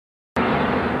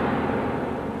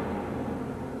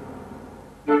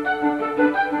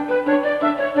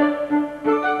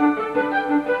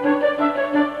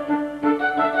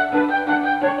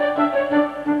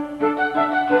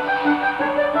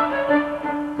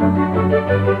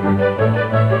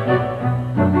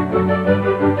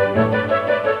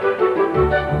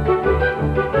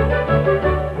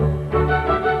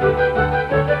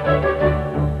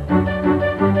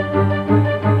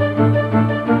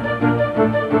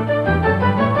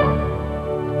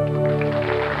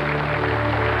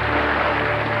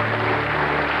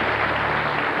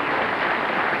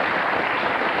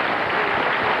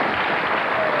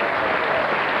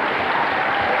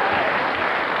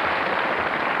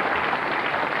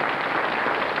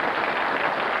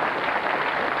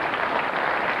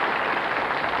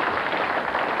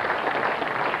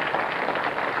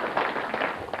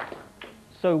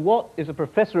So what is a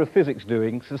professor of physics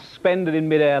doing, suspended in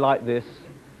midair like this,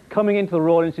 coming into the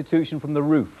Royal Institution from the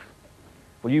roof?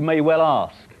 Well, you may well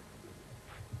ask.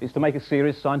 It's to make a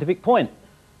serious scientific point.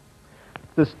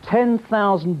 There's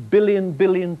 10,000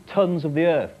 billion tons of the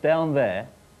Earth down there,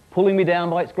 pulling me down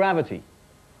by its gravity.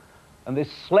 And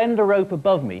this slender rope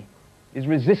above me is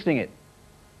resisting it.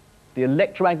 The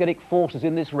electromagnetic forces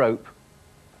in this rope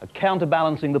are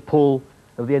counterbalancing the pull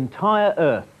of the entire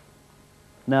Earth.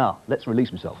 Now, let's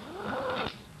release myself.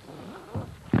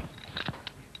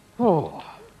 Oh,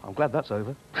 I'm glad that's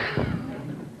over.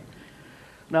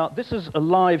 Now, this is a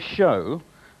live show,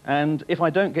 and if I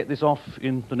don't get this off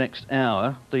in the next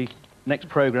hour, the next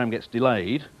program gets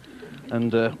delayed,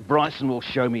 and Bryson will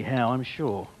show me how, I'm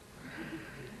sure.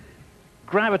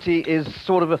 Gravity is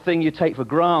sort of a thing you take for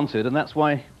granted, and that's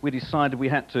why we decided we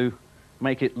had to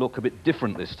make it look a bit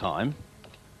different this time,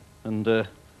 and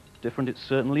different it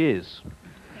certainly is.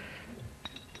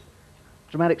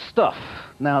 Dramatic stuff.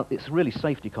 Now, it's really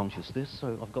safety conscious, this,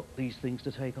 so I've got these things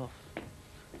to take off.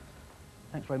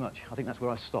 Thanks very much. I think that's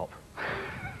where I stop.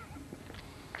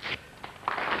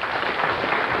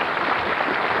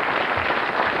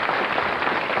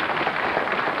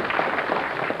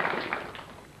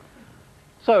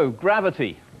 So,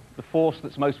 gravity, the force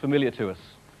that's most familiar to us.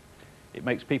 It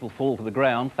makes people fall to the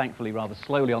ground, thankfully rather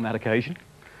slowly on that occasion,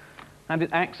 and it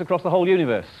acts across the whole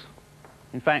universe.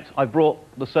 In fact, I brought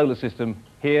the solar system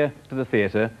here to the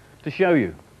theatre to show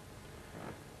you.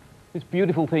 This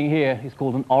beautiful thing here is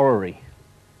called an orrery.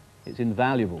 It's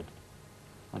invaluable.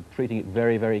 I'm treating it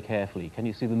very, very carefully. Can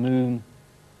you see the moon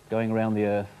going around the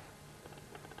Earth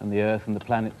and the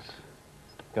planets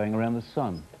going around the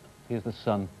sun? Here's the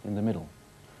sun in the middle.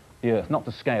 The Earth, not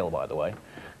to scale, by the way,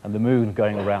 and the moon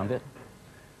going around it,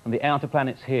 and the outer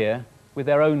planets here with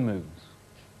their own moons.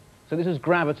 So this is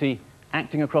gravity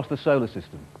acting across the solar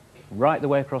system, right the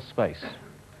way across space,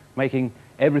 making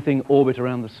everything orbit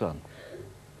around the sun.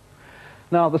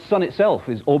 Now, the sun itself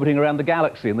is orbiting around the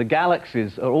galaxy, and the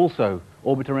galaxies are also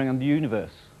orbiting around the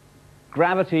universe.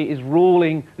 Gravity is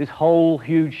ruling this whole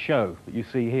huge show that you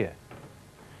see here.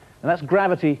 And that's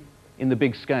gravity in the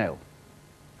big scale.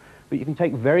 But you can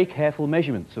take very careful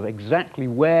measurements of exactly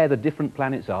where the different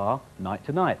planets are night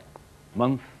to night,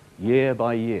 month, year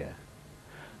by year.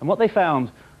 And what they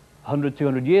found 100,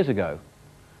 200 years ago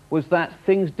was that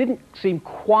things didn't seem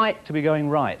quite to be going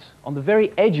right on the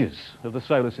very edges of the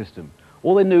solar system.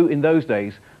 All they knew in those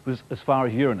days was as far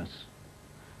as Uranus.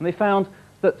 And they found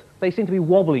that they seemed to be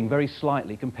wobbling very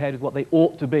slightly compared with what they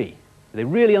ought to be. If they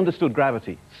really understood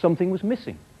gravity, something was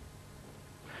missing.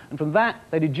 And from that,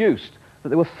 they deduced that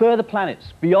there were further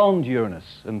planets beyond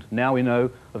Uranus, and now we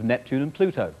know of Neptune and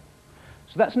Pluto.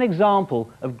 So that's an example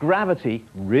of gravity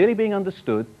really being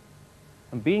understood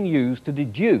and being used to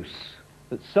deduce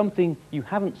that something you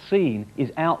haven't seen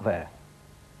is out there.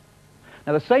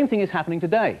 Now, the same thing is happening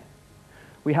today.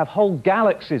 We have whole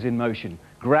galaxies in motion,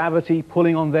 gravity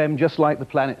pulling on them just like the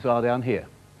planets are down here.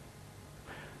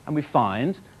 And we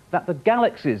find that the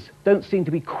galaxies don't seem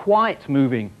to be quite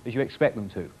moving as you expect them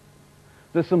to.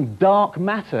 There's some dark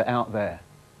matter out there.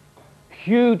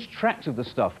 Huge tracts of the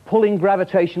stuff pulling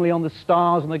gravitationally on the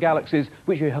stars and the galaxies,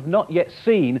 which we have not yet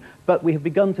seen, but we have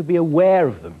begun to be aware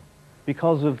of them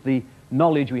because of the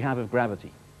knowledge we have of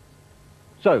gravity.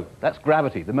 So, that's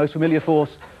gravity, the most familiar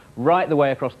force right the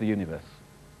way across the universe.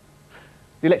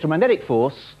 The electromagnetic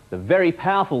force, the very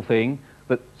powerful thing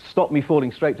that stopped me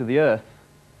falling straight to the Earth,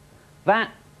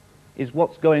 that is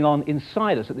what's going on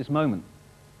inside us at this moment.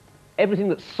 Everything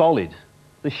that's solid,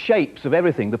 the shapes of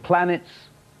everything, the planets,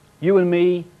 you and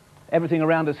me, everything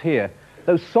around us here,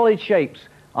 those solid shapes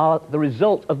are the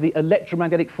result of the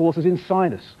electromagnetic forces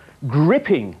inside us,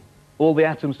 gripping all the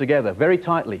atoms together very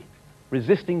tightly,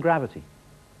 resisting gravity.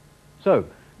 So,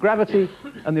 gravity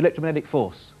and the electromagnetic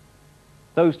force,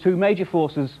 those two major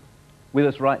forces with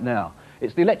us right now.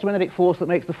 It's the electromagnetic force that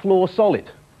makes the floor solid,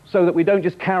 so that we don't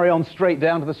just carry on straight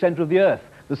down to the center of the Earth.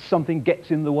 There's something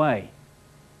gets in the way.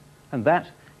 And that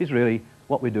is really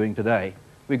what we're doing today.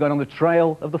 We're going on the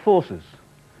trail of the forces.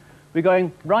 We're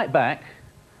going right back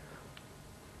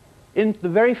in the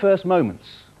very first moments,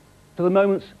 to the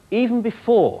moments even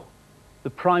before the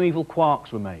primeval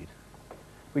quarks were made.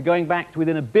 We're going back to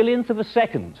within a billionth of a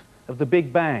second of the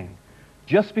Big Bang,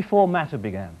 just before matter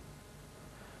began.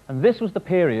 And this was the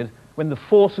period when the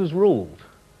forces ruled.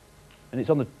 And it's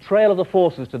on the trail of the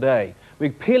forces today.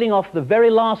 We're peeling off the very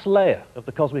last layer of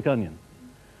the cosmic onion.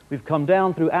 We've come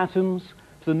down through atoms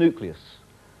to the nucleus,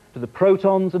 to the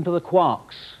protons and to the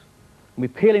quarks. And we're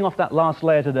peeling off that last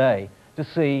layer today to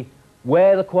see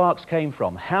where the quarks came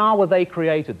from. How were they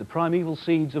created, the primeval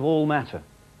seeds of all matter?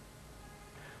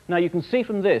 Now you can see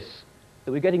from this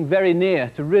that we're getting very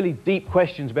near to really deep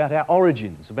questions about our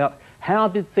origins, about how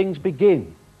did things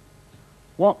begin?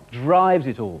 What drives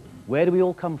it all? Where do we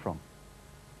all come from?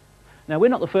 Now we're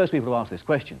not the first people to ask this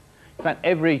question. In fact,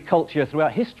 every culture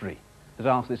throughout history has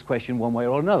asked this question one way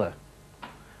or another.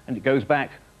 And it goes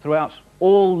back throughout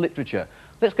all literature.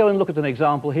 Let's go and look at an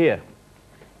example here.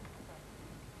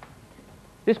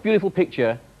 This beautiful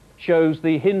picture shows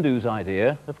the Hindus'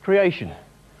 idea of creation.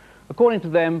 According to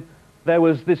them, there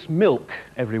was this milk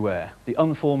everywhere, the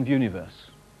unformed universe.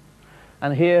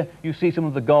 And here you see some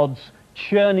of the gods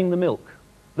churning the milk,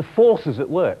 the forces at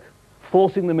work,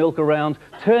 forcing the milk around,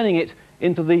 turning it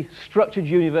into the structured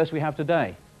universe we have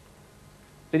today.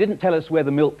 They didn't tell us where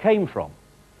the milk came from.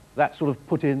 That's sort of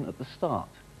put in at the start.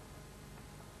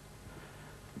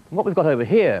 And what we've got over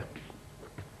here,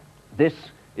 this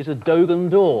is a Dogon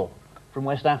door from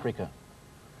West Africa.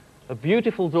 A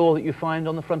beautiful door that you find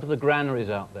on the front of the granaries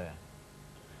out there.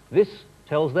 This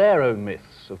tells their own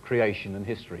myths of creation and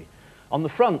history. On the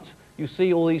front, you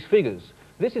see all these figures.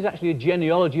 This is actually a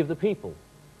genealogy of the people.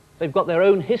 They've got their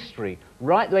own history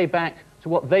right the way back to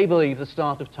what they believe the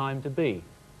start of time to be,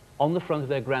 on the front of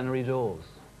their granary doors.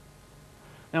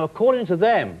 Now, according to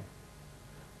them,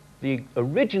 the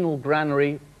original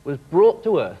granary was brought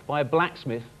to Earth by a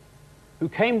blacksmith who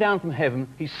came down from heaven.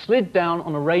 He slid down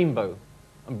on a rainbow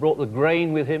and brought the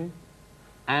grain with him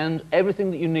and everything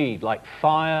that you need, like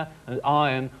fire and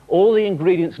iron, all the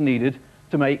ingredients needed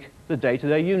to make the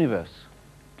day-to-day universe.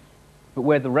 But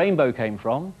where the rainbow came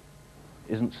from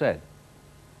isn't said.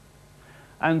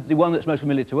 And the one that's most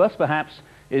familiar to us, perhaps,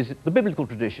 is the biblical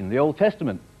tradition, the Old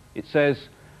Testament. It says,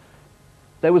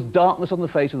 there was darkness on the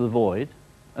face of the void,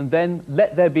 and then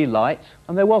let there be light,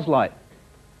 and there was light.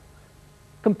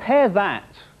 Compare that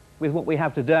with what we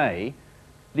have today,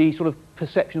 the sort of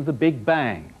perception of the Big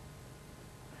Bang.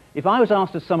 If I was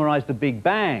asked to summarize the Big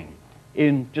Bang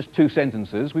in just 2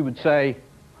 sentences, we would say,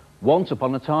 once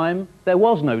upon a time, there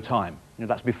was no time. You know,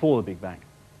 that's before the Big Bang.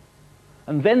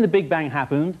 And then the Big Bang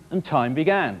happened, and time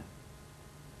began.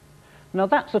 Now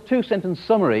that's a 2-sentence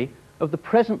summary of the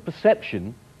present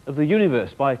perception of the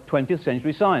universe by 20th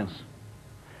century science.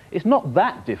 It's not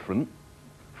that different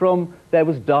from there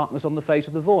was darkness on the face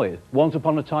of the void. Once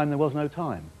upon a time there was no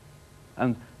time.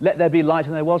 And let there be light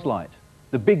and there was light.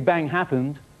 The Big Bang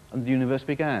happened and the universe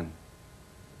began.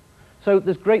 So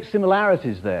there's great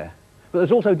similarities there, but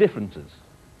there's also differences.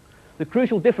 The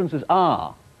crucial differences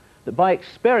are that by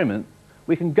experiment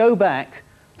we can go back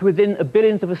to within a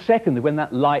billionth of a second of when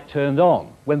that light turned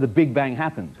on, when the Big Bang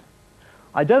happened.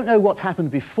 I don't know what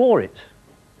happened before it,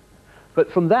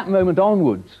 but from that moment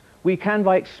onwards we can,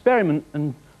 by experiment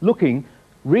and looking,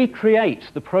 recreate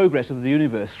the progress of the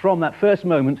universe from that first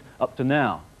moment up to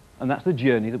now. And that's the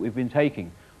journey that we've been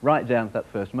taking, right down to that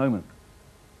first moment.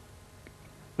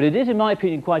 But it is, in my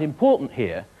opinion, quite important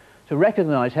here to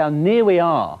recognize how near we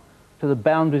are to the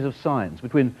boundaries of science,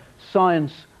 between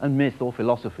science and myth or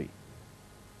philosophy.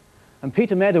 And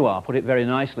Peter Medawar put it very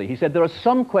nicely. He said there are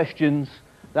some questions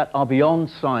that are beyond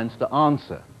science to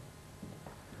answer,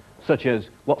 such as,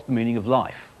 what's the meaning of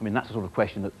life? I mean, that's the sort of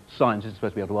question that science is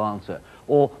supposed to be able to answer.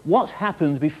 Or, what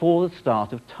happened before the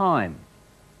start of time?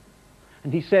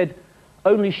 And he said,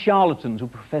 only charlatans will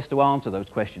profess to answer those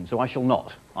questions, so I shall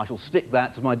not. I shall stick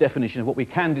that to my definition of what we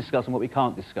can discuss and what we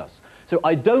can't discuss. So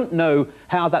I don't know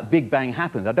how that Big Bang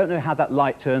happened. I don't know how that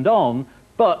light turned on,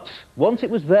 but once it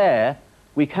was there,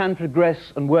 we can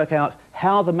progress and work out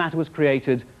how the matter was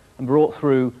created and brought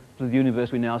through to the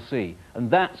universe we now see. And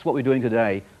that's what we're doing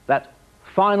today, that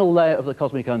final layer of the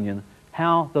cosmic onion,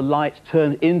 how the light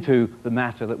turned into the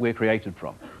matter that we're created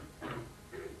from.